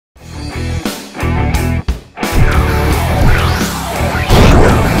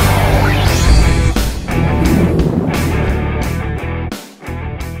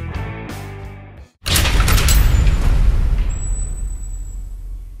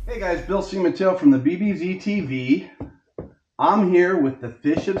Hey guys, Bill Seamantail from the BBZ TV. I'm here with the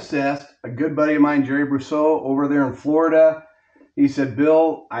Fish Obsessed, a good buddy of mine, Jerry Brousseau, over there in Florida. He said,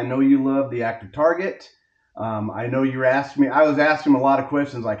 Bill, I know you love the Active Target. I know you're asking me, I was asking him a lot of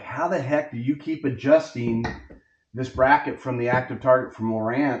questions like, how the heck do you keep adjusting this bracket from the Active Target from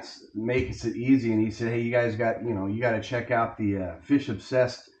Lowrance? Makes it easy. And he said, hey, you guys got, you got to check out the Fish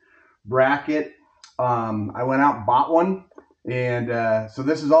Obsessed bracket. I went out and bought one. And so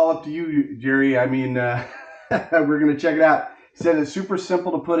this is all up to you, Jerry. I mean, we're going to check it out. He said it's super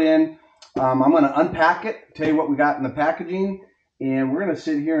simple to put in. I'm going to unpack it, tell you what we got in the packaging, and we're going to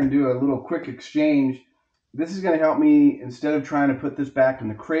sit here and do a little quick exchange. This is going to help me, instead of trying to put this back in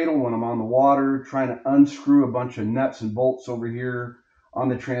the cradle when I'm on the water, trying to unscrew a bunch of nuts and bolts over here on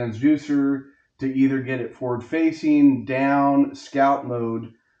the transducer to either get it forward facing, down, scout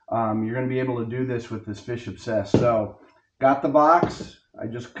mode. You're going to be able to do this with this Fish Obsessed. So, got the box. I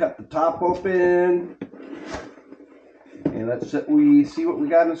just cut the top open. And let's see what we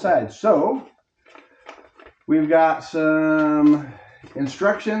got inside. So, we've got some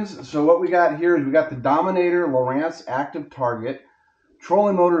instructions. So what we got here is we got the Dominator Lowrance Active Target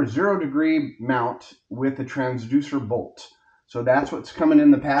trolling motor 0-degree mount with the transducer bolt. So that's what's coming in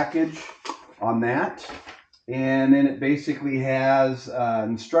the package on that. And then it basically has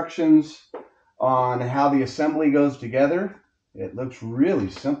instructions on how the assembly goes together. It looks really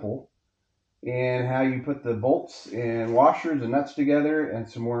simple. And how you put the bolts and washers and nuts together, and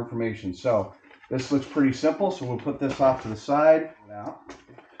some more information. So this looks pretty simple, so we'll put this off to the side.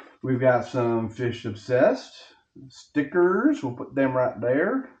 We've got some Fish Obsessed stickers. We'll put them right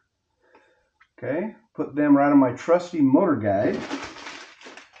there. Okay, put them right on my trusty motor guide.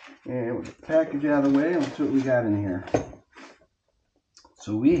 And we'll get the package out of the way, and let's see what we got in here.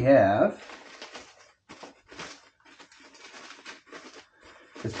 So we have,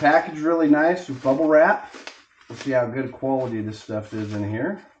 it's packaged really nice with bubble wrap. Let's see how good quality this stuff is in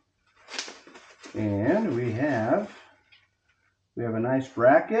here. And we have a nice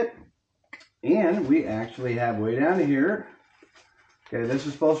bracket. And we actually have way down here. Okay, this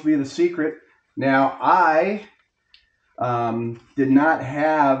is supposed to be the secret. Now, I did not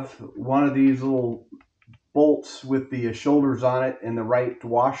have one of these little bolts with the shoulders on it and the right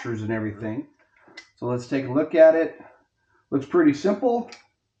washers and everything. So let's take a look at it. Looks pretty simple.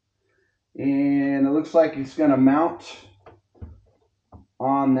 And it looks like it's going to mount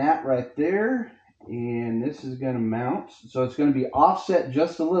on that right there. And this is going to mount. So it's going to be offset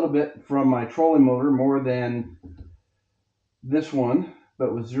just a little bit from my trolling motor, more than this one,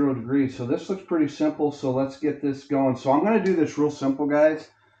 but with 0 degrees. So this looks pretty simple. So let's get this going. So I'm going to do this real simple, guys.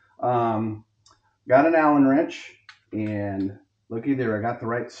 Got an Allen wrench. And looky there, I got the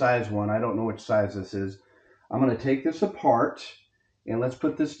right size one. I don't know which size this is. I'm going to take this apart. And let's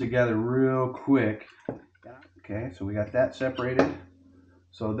put this together real quick. Okay, so we got that separated.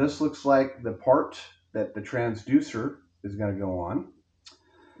 So this looks like the part that the transducer is going to go on.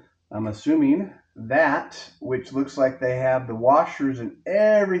 I'm assuming that, which looks like they have the washers and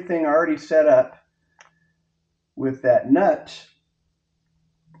everything already set up with that nut,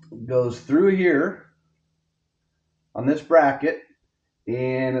 goes through here on this bracket,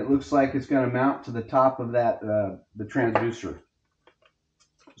 and it looks like it's going to mount to the top of that the transducer.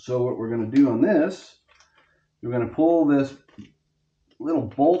 So what we're going to do on this, we're going to pull this little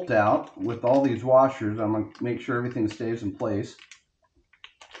bolt out with all these washers. I'm going to make sure everything stays in place.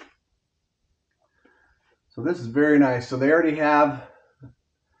 So this is very nice. So they already have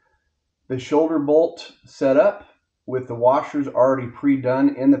the shoulder bolt set up with the washers already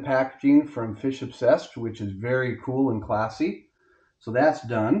pre-done in the packaging from Fish Obsessed, which is very cool and classy. So that's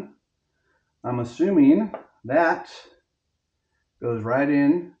done. I'm assuming that goes right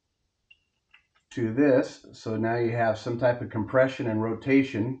in to this. So now you have some type of compression and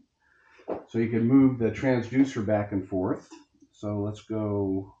rotation, so you can move the transducer back and forth. So let's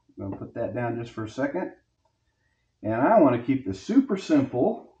go, I'm going to put that down just for a second. And I want to keep this super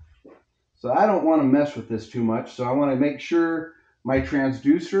simple, so I don't want to mess with this too much. So I want to make sure my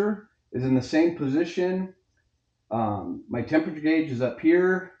transducer is in the same position. My temperature gauge is up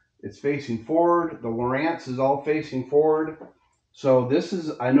here. It's facing forward. The Lowrance is all facing forward. So this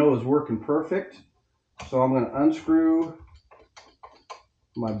is, I know, is working perfect. So I'm going to unscrew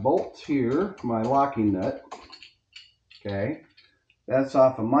my bolt here, my locking nut. Okay, that's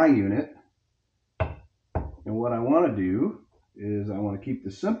off of my unit. And what I want to do is I want to keep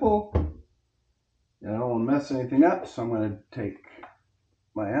this simple. And I don't want to mess anything up. So I'm going to take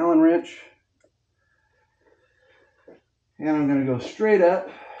my Allen wrench. And I'm going to go straight up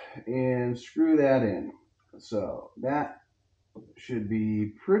and screw that in. So that Should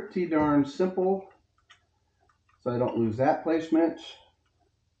be pretty darn simple, so I don't lose that placement.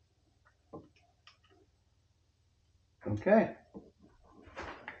 Okay.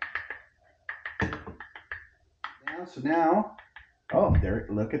 Now, oh, there,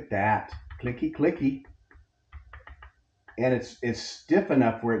 look at that. Clicky, clicky. And it's stiff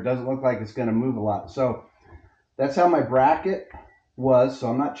enough where it doesn't look like it's going to move a lot. So that's how my bracket was, so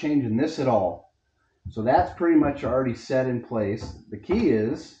I'm not changing this at all. So that's pretty much already set in place. The key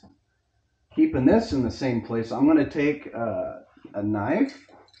is keeping this in the same place. I'm going to take a knife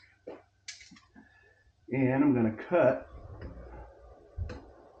and I'm going to cut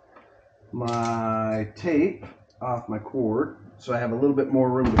my tape off my cord so I have a little bit more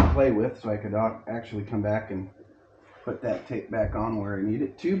room to play with, so I could actually come back and put that tape back on where I need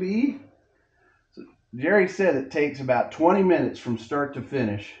it to be. So Jerry said it takes about 20 minutes from start to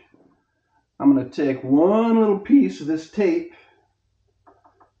finish. I'm going to take one little piece of this tape.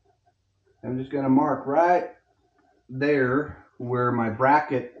 I'm just going to mark right there where my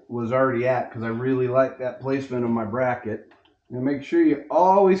bracket was already at, because I really like that placement of my bracket. And make sure you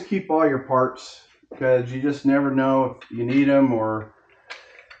always keep all your parts, because you just never know if you need them or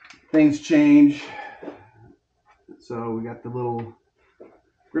things change. So we got the little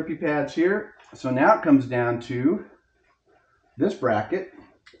grippy pads here. So now it comes down to this bracket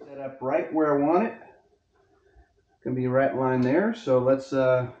set up right where I want it. It's gonna be right in line there. So let's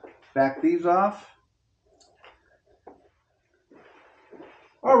back these off.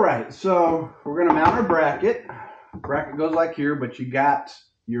 All right, so we're gonna mount our bracket. Bracket goes like here, but you got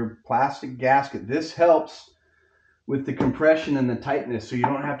your plastic gasket. This helps with the compression and the tightness, so you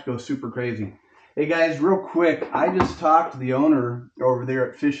don't have to go super crazy. Hey guys, real quick, I just talked to the owner over there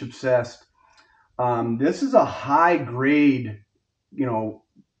at Fish Obsessed. This is a high grade,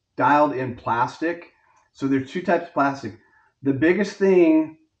 dialed in plastic. So there's two types of plastic. The biggest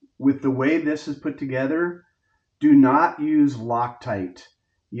thing with the way this is put together, do not use Loctite.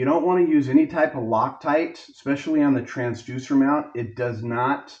 You don't want to use any type of Loctite, especially on the transducer mount. It does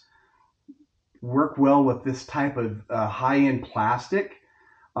not work well with this type of high-end plastic.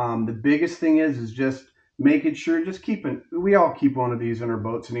 The biggest thing is just making sure, we all keep one of these in our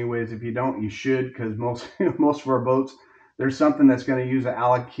boats anyways. If you don't, you should, because most of our boats, there's something that's going to use an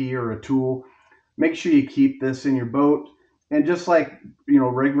Allen key or a tool. Make sure you keep this in your boat. And just like,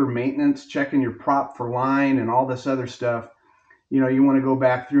 regular maintenance, checking your prop for line and all this other stuff, you want to go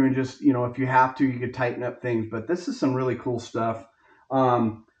back through and just, if you have to, you could tighten up things. But this is some really cool stuff.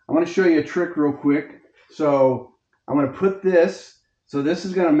 I'm going to show you a trick real quick. So I'm going to put this, so this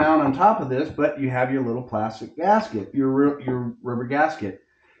is going to mount on top of this, but you have your little plastic gasket, your rubber gasket.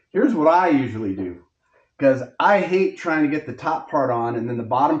 Here's what I usually do, because I hate trying to get the top part on and then the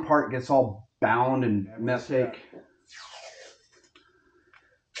bottom part gets all bound and messed. Take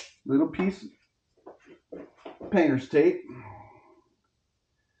little piece of painter's tape,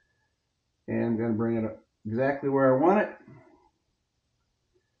 and I'm going to bring it up exactly where I want it.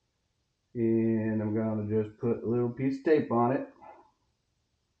 And I'm going to just put a little piece of tape on it.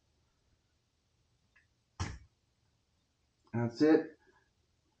 That's it.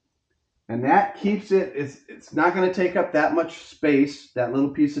 And that keeps it, it's not going to take up that much space, that little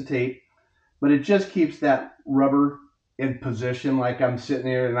piece of tape, but it just keeps that rubber in position like I'm sitting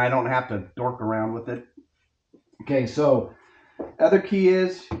here and I don't have to dork around with it. Okay, so other key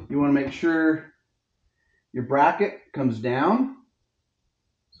is you want to make sure your bracket comes down.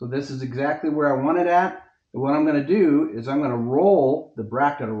 So this is exactly where I want it at. And what I'm going to do is I'm going to roll the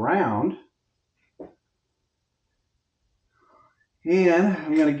bracket around. And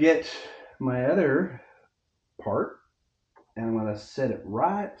I'm going to get my other part and I'm going to set it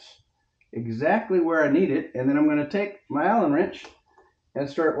right exactly where I need it. And then I'm going to take my Allen wrench and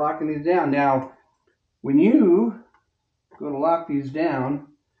start locking these down. Now, when you go to lock these down,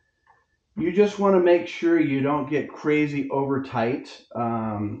 you just want to make sure you don't get crazy over tight.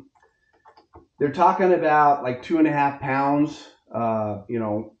 They're talking about like 2.5 pounds,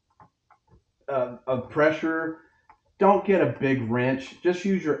 of pressure. Don't get a big wrench. Just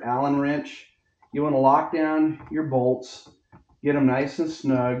use your Allen wrench. You want to lock down your bolts, get them nice and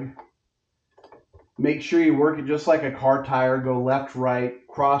snug. Make sure you work it just like a car tire. Go left, right,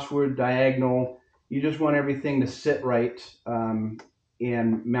 crossword, diagonal. You just want everything to sit right and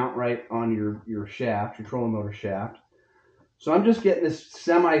mount right on your shaft, your trolling motor shaft. So I'm just getting this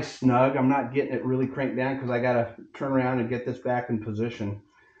semi-snug. I'm not getting it really cranked down because I got to turn around and get this back in position.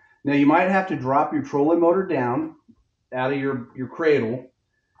 Now you might have to drop your trolling motor down out of your cradle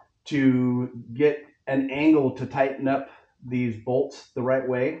to get an angle to tighten up these bolts the right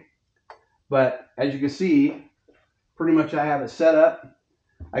way. But as you can see, pretty much I have it set up.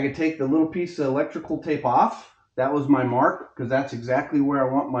 I could take the little piece of electrical tape off. That was my mark, because that's exactly where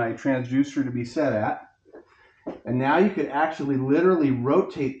I want my transducer to be set at. And now you could actually literally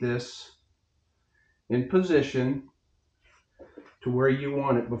rotate this in position to where you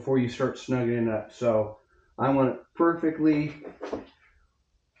want it before you start snugging it up. So I want it perfectly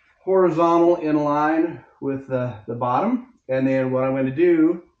horizontal in line with the bottom. And then what I'm going to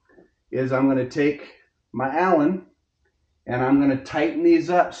do is I'm going to take my Allen and I'm going to tighten these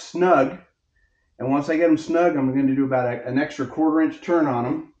up snug. And once I get them snug, I'm going to do about an extra 1/4 inch turn on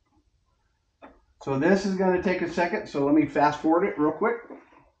them. So this is going to take a second. So let me fast forward it real quick.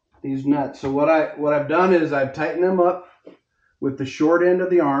 These nuts. So what I've done is I've tightened them up with the short end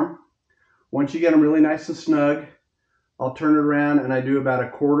of the arm. Once you get them really nice and snug, I'll turn it around and I do about a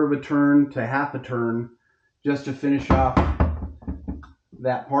 1/4 of a turn to 1/2 a turn just to finish off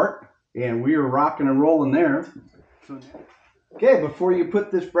that part. And we are rocking and rolling there. Okay, before you put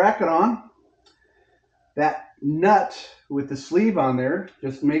this bracket on, that nut with the sleeve on there,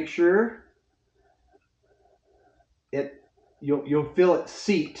 just make sure you'll feel it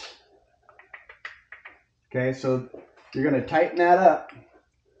seat. Okay, so you're going to tighten that up.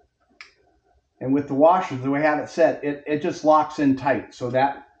 And with the washers, the way I have it set, it just locks in tight. So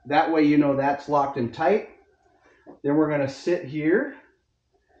that way you know that's locked in tight. Then we're going to sit here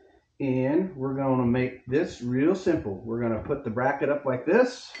and we're going to make this real simple. We're going to put the bracket up like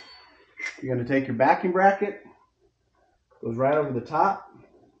this. You're going to take your backing bracket, goes right over the top.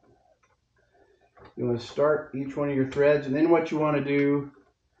 You want to start each one of your threads, and then what you want to do,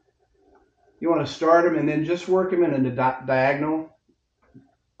 you want to start them and then just work them in a diagonal,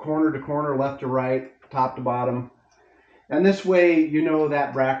 corner to corner, left to right, top to bottom. And this way you know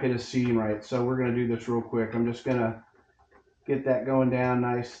that bracket is seating right. So we're going to do this real quick. I'm just going to get that going down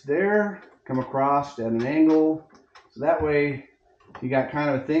nice there, come across at an angle. So that way you got kind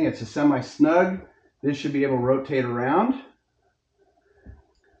of a thing. It's a semi-snug. This should be able to rotate around.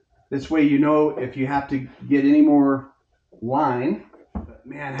 This way you know if you have to get any more line. But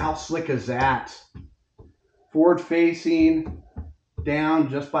man, how slick is that? Forward facing, down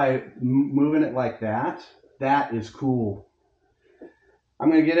just by moving it like that. That is cool. I'm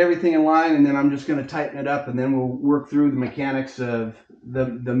going to get everything in line and then I'm just going to tighten it up and then we'll work through the mechanics of the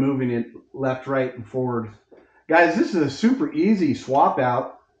moving it left, right, and forward. Guys, this is a super easy swap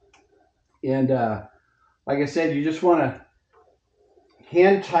out. And like I said, you just want to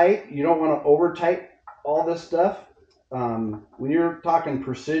hand tight. You don't want to over tight all this stuff. When you're talking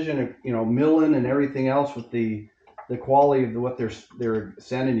precision, you know, milling and everything else with the quality of what they're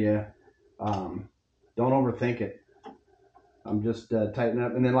sending you, don't overthink it. I'm just tightening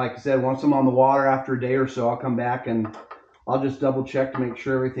up, and then like I said, once I'm on the water after a day or so, I'll come back and I'll just double check to make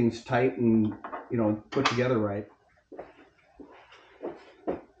sure everything's tight and, you know, put together right.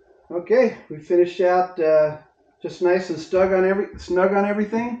 Okay, we finished out just nice and snug on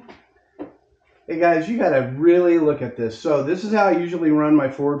everything. Hey guys, you got to really look at this. So this is how I usually run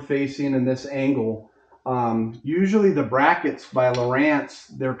my forward facing and this angle. Usually the brackets by Lowrance,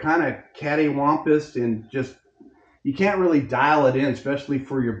 they're kind of cattywampus and just, you can't really dial it in, especially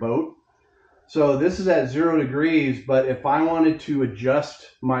for your boat. So this is at 0 degrees, but if I wanted to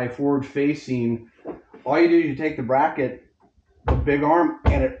adjust my forward facing, all you do is you take the bracket, the big arm,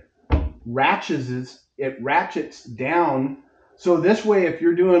 and it ratchets down. So this way, if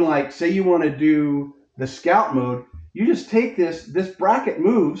you're doing, like, say you want to do the scout mode, you just take this bracket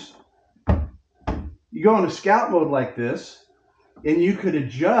moves, you go into scout mode like this, and you could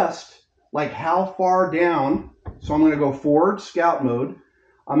adjust like how far down. So I'm going to go forward scout mode.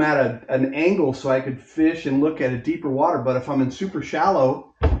 I'm at an angle so I could fish and look at a deeper water. But if I'm in super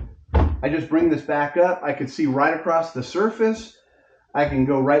shallow, I just bring this back up. I can see right across the surface. I can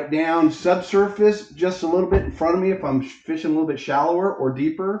go right down subsurface just a little bit in front of me if I'm fishing a little bit shallower or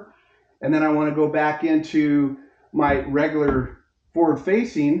deeper. And then I want to go back into my regular forward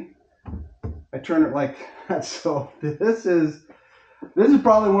facing. I turn it like that. So this is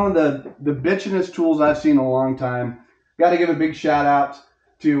probably one of the bitchinest tools I've seen in a long time. Got to give a big shout out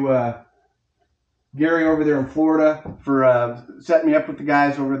to Gary over there in Florida for setting me up with the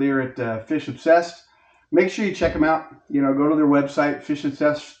guys over there at Fish Obsessed. Make sure you check them out. You know, go to their website,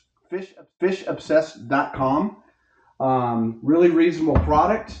 fishobsessed.com. Really reasonable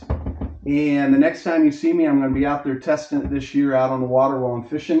product. And the next time you see me, I'm going to be out there testing it this year out on the water while I'm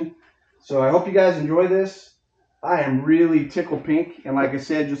fishing. So I hope you guys enjoy this. I am really tickle pink. And like I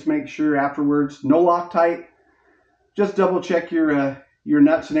said, just make sure afterwards, no Loctite. Just double check your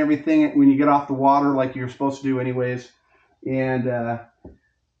nuts and everything when you get off the water like you're supposed to do anyways. And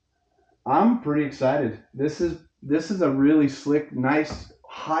I'm pretty excited. This is this is a really slick, nice,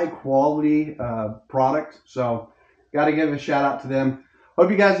 high quality product. So got to give a shout out to them. Hope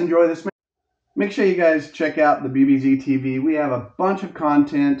you guys enjoy this. Make sure you guys check out the BBZ TV. We have a bunch of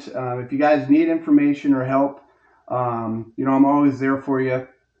content. If you guys need information or help, you know, I'm always there for you.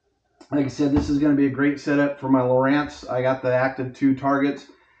 Like I said, this is going to be a great setup for my Lowrance. I got the Active 2 targets.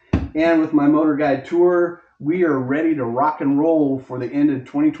 And with my Motor Guide Tour, we are ready to rock and roll for the end of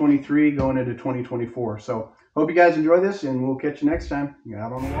 2023 going into 2024. So hope you guys enjoy this, and we'll catch you next time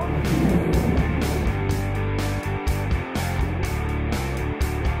out on the water.